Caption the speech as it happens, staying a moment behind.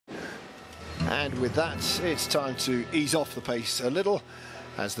And with that, it's time to ease off the pace a little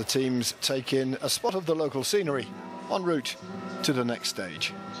as the teams take in a spot of the local scenery en route to the next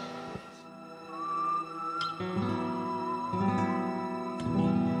stage.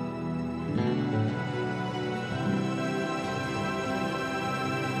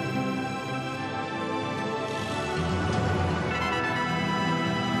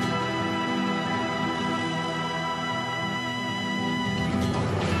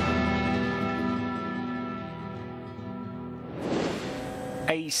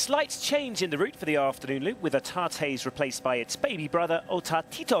 A slight change in the route for the afternoon loop, with Otates replaced by its baby brother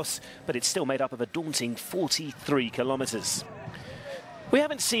Otatitos, but it's still made up of a daunting 43 kilometres. We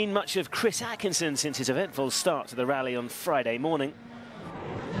haven't seen much of Chris Atkinson since his eventful start to the rally on Friday morning.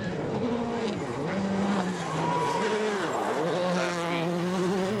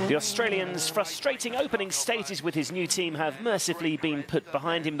 The Australian's frustrating opening stages with his new team have mercifully been put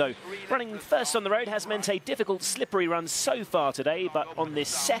behind him, though. Running first on the road has meant a difficult, slippery run so far today, but on this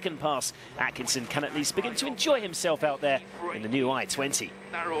second pass, Atkinson can at least begin to enjoy himself out there in the new I-20.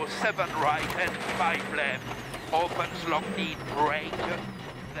 Narrow 7 right and 5 left. Opens long lead brake.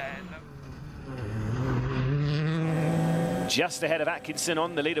 Then... Just ahead of Atkinson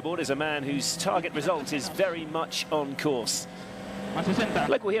on the leaderboard is a man whose target result is very much on course.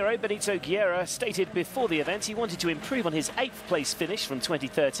 Local hero Benito Guerra stated before the event he wanted to improve on his 8th place finish from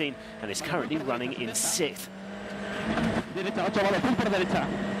 2013 and is currently running in 6th.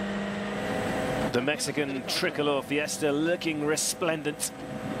 The Mexican Tricolor Fiesta looking resplendent.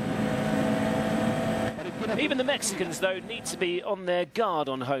 Even the Mexicans, though, need to be on their guard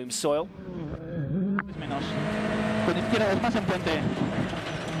on home soil.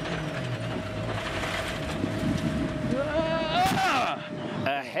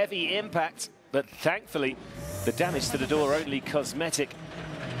 A heavy impact, but thankfully the damage to the door only cosmetic.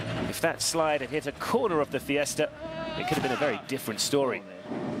 If that slide had hit a corner of the Fiesta, it could have been a very different story.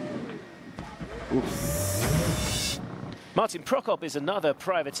 Oof. Martin Prokop is another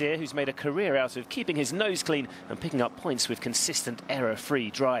privateer who's made a career out of keeping his nose clean and picking up points with consistent error-free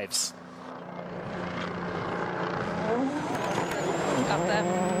drives.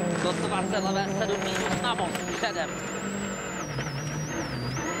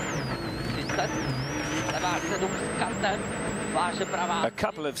 A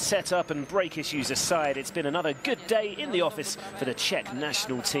couple of setup and brake issues aside, it's been another good day in the office for the Czech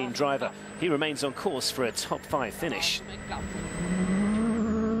national team driver. He remains on course for a top 5 finish.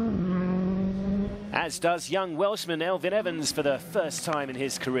 As does young Welshman Elfyn Evans for the first time in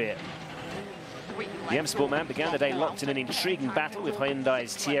his career. The M-Sport man began the day locked in an intriguing battle with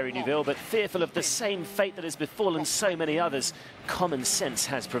Hyundai's Thierry Neuville, but fearful of the same fate that has befallen so many others, common sense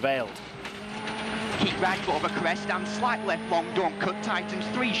has prevailed. Keep right over crest and slight left long, don't cut, tightens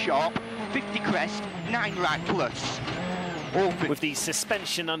 3 sharp, 50 crest, 9 right plus. Open. With the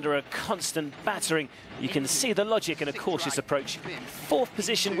suspension under a constant battering, you can see the logic in a cautious approach. 4th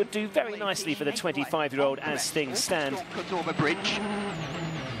position would do very nicely for the 25-year-old as things stand. Cut over bridge,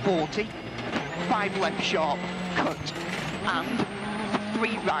 40, 5 left sharp, cut, and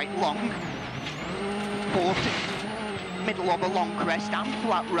 3 right long, 40. Middle over long crest and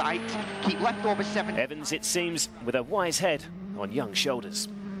flat right. Keep left over 7. Evans, it seems, with a wise head on young shoulders.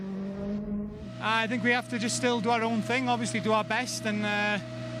 I think we have to just still do our own thing, obviously do our best, and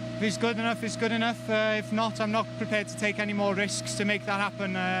if it's good enough, it's good enough. If not, I'm not prepared to take any more risks to make that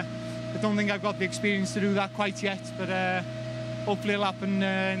happen. I don't think I've got the experience to do that quite yet, but hopefully it'll happen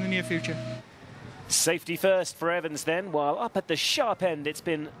in the near future. Safety first for Evans then, while up at the sharp end, it's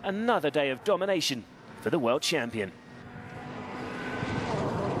been another day of domination for the world champion.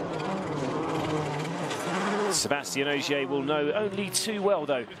 Sebastian Ogier will know only too well,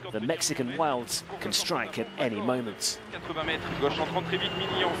 though, the Mexican wilds can strike at any moment. 80 mètres, gauche entrant très vite,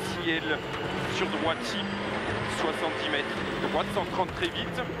 mini en ciel, sur droite, 70 mètres, droite s'entrant très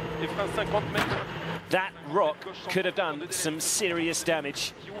vite, et frein 50 mètres. That rock could have done some serious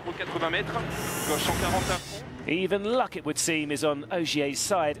damage. 80 mètres, gauche en 41. Even luck, it would seem, is on Ogier's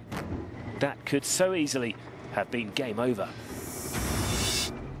side. That could so easily have been game over.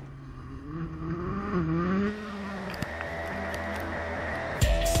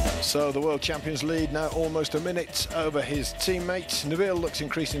 So the world champions lead now almost a minute over his teammate. Neuville looks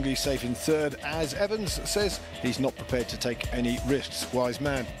increasingly safe in 3rd, as Evans says he's not prepared to take any risks. Wise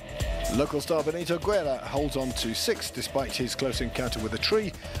man. Local star Benito Guerra holds on to 6th despite his close encounter with a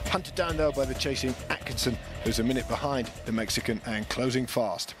tree, hunted down though by the chasing Atkinson, who's a minute behind the Mexican and closing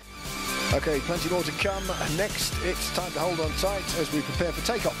fast. Okay, plenty more to come. Next, it's time to hold on tight as we prepare for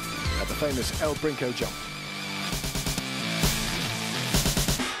takeoff at the famous El Brinco jump.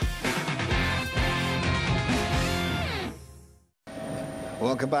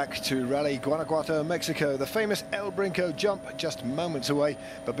 Welcome back to Rally Guanajuato, Mexico. The famous El Brinco jump just moments away.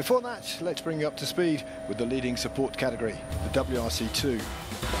 But before that, let's bring you up to speed with the leading support category, the WRC2.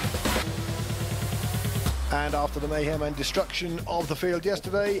 And after the mayhem and destruction of the field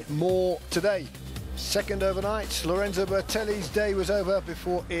yesterday, more today. Second overnight, Lorenzo Bertelli's day was over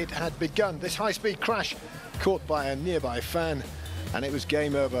before it had begun. This high-speed crash caught by a nearby fan, and it was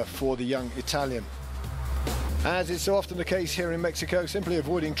game over for the young Italian. As is so often the case here in Mexico, simply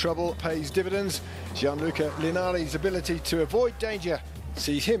avoiding trouble pays dividends. Gianluca Linari's ability to avoid danger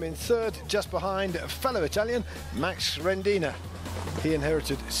sees him in third, just behind fellow Italian Max Rendina. He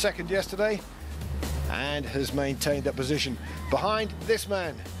inherited second yesterday and has maintained that position. Behind this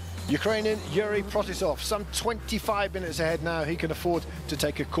man, Ukrainian Yuri Protisov, some 25 minutes ahead now. He can afford to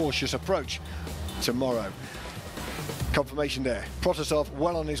take a cautious approach tomorrow. Confirmation there. Protisov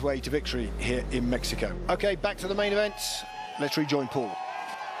well on his way to victory here in Mexico. Okay, back to the main event. Let's rejoin Paul.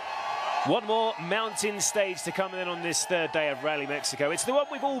 One more mountain stage to come in on this third day of Rally Mexico. It's the one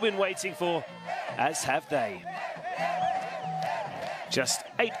we've all been waiting for, as have they. Just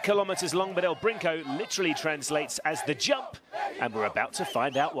 8 kilometers long, but El Brinco literally translates as the jump, and we're about to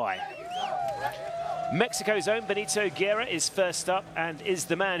find out why. Mexico's own Benito Guerra is first up and is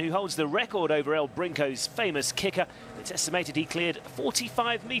the man who holds the record over El Brinco's famous kicker. It's estimated he cleared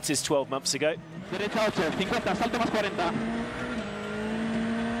 45 meters 12 months ago. Derecha 8, 50, salto más 40.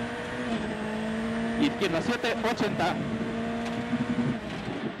 Izquierda 7,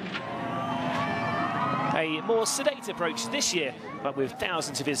 80. A more sedate approach this year, but with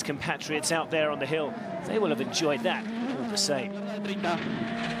thousands of his compatriots out there on the hill, they will have enjoyed that all the same. 30.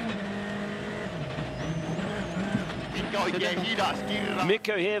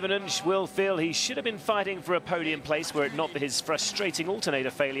 Mikko Hirvonen will feel he should have been fighting for a podium place were it not for his frustrating alternator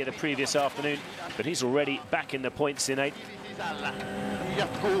failure the previous afternoon, but he's already back in the points in 8.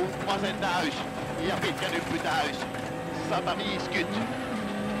 Jatkuu vasen täys ja pitkä nyppy täys. 150.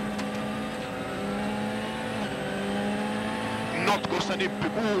 Notkossa nyppy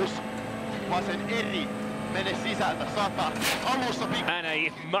 6. Vasen eri. Mene sisältä 100. Alussa And a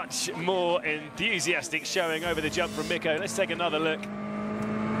much more enthusiastic showing over the jump from Mikko. Let's take another look.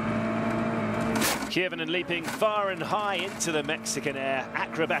 Hirvonen leaping far and high into the Mexican air.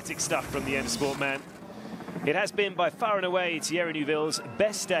 Acrobatic stuff from the M Sport man. It has been by far and away Thierry Neuville's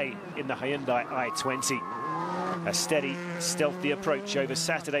best day in the Hyundai i20. A steady, stealthy approach over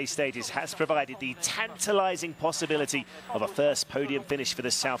Saturday stages has provided the tantalizing possibility of a first podium finish for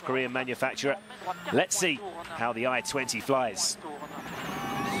the South Korean manufacturer. Let's see how the i20 flies.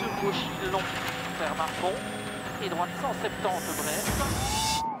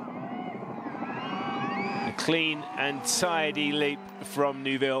 A clean and tidy leap from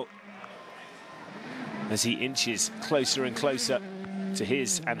Neuville as he inches closer and closer to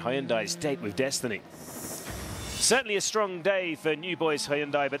his and Hyundai's date with destiny. Certainly a strong day for New Boys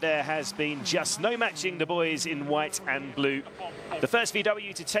Hyundai, but there has been just no matching the boys in white and blue. The first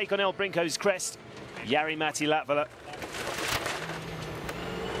VW to take on El Brinco's crest, Jari-Matti Latvala.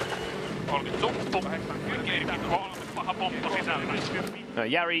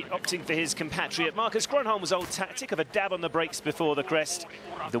 Jari opting for his compatriot Marcus Gronholm's old tactic of a dab on the brakes before the crest.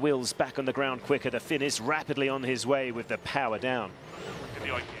 With the wheels back on the ground quicker, the Finn is rapidly on his way with the power down.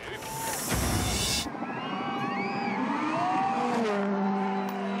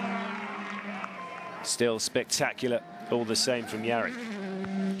 Still spectacular, all the same from Jari.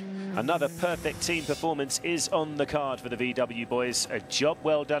 Another perfect team performance is on the card for the VW boys. A job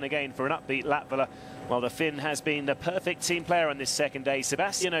well done again for an upbeat Latvala, while the Finn has been the perfect team player on this second day.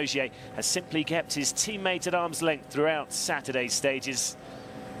 Sébastien Ogier has simply kept his teammate at arm's length throughout Saturday's stages.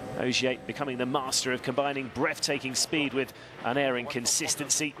 Ogier becoming the master of combining breathtaking speed with unerring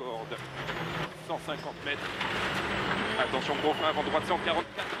consistency. 150 mètres. Attention, gros frein avant droite,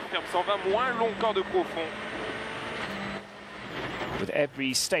 144, ferme 120, moins long corps de profond. With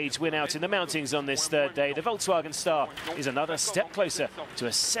every stage win out in the mountings on this third day, the Volkswagen Star is another step closer to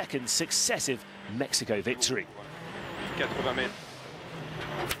a second successive Mexico victory. 80 mètres.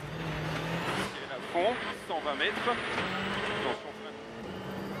 Et à fond, 120 mètres.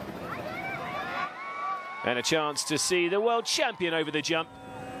 And a chance to see the world champion over the jump.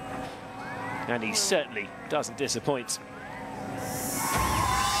 And he certainly doesn't disappoint.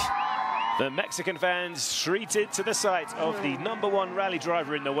 The Mexican fans treated to the sight of the #1 rally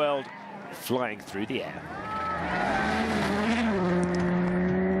driver in the world flying through the air.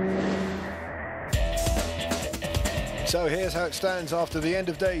 So here's how it stands after the end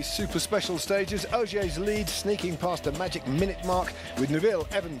of day's super special stages. Ogier's lead sneaking past the magic minute mark, with Neuville,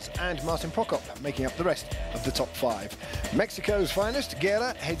 Evans and Martin Prokop making up the rest of the top 5. Mexico's finest,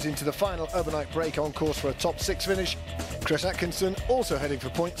 Guerra, heads into the final overnight break on course for a top 6 finish. Chris Atkinson also heading for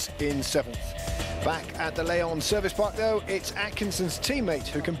points in 7th. Back at the Leon Service Park though, it's Atkinson's teammate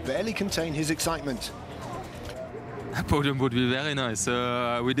who can barely contain his excitement. A podium would be very nice.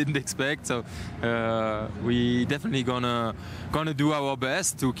 We didn't expect, so we definitely gonna do our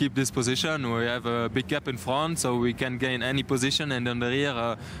best to keep this position. We have a big gap in front, so we can gain any position, and on the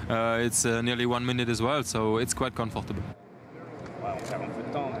rear it's nearly 1 minute as well, so it's quite comfortable.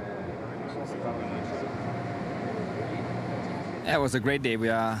 Yeah, it was a great day. We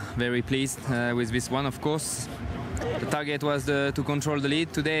are very pleased with this one, of course. The target was to control the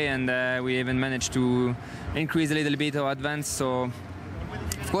lead today, and we even managed to increase a little bit our advance. So,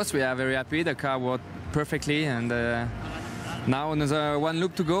 of course, we are very happy. The car worked perfectly, and now another one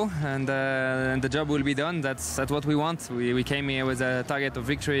loop to go, and the job will be done. That's what we want. We came here with a target of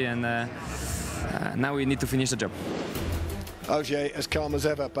victory, and now we need to finish the job. Ogier as calm as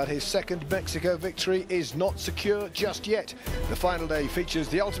ever, but his second Mexico victory is not secure just yet. The final day features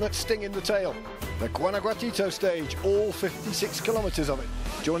the ultimate sting in the tail, the Guanajuatito stage, all 56 kilometres of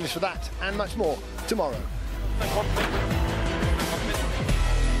it. Join us for that and much more tomorrow.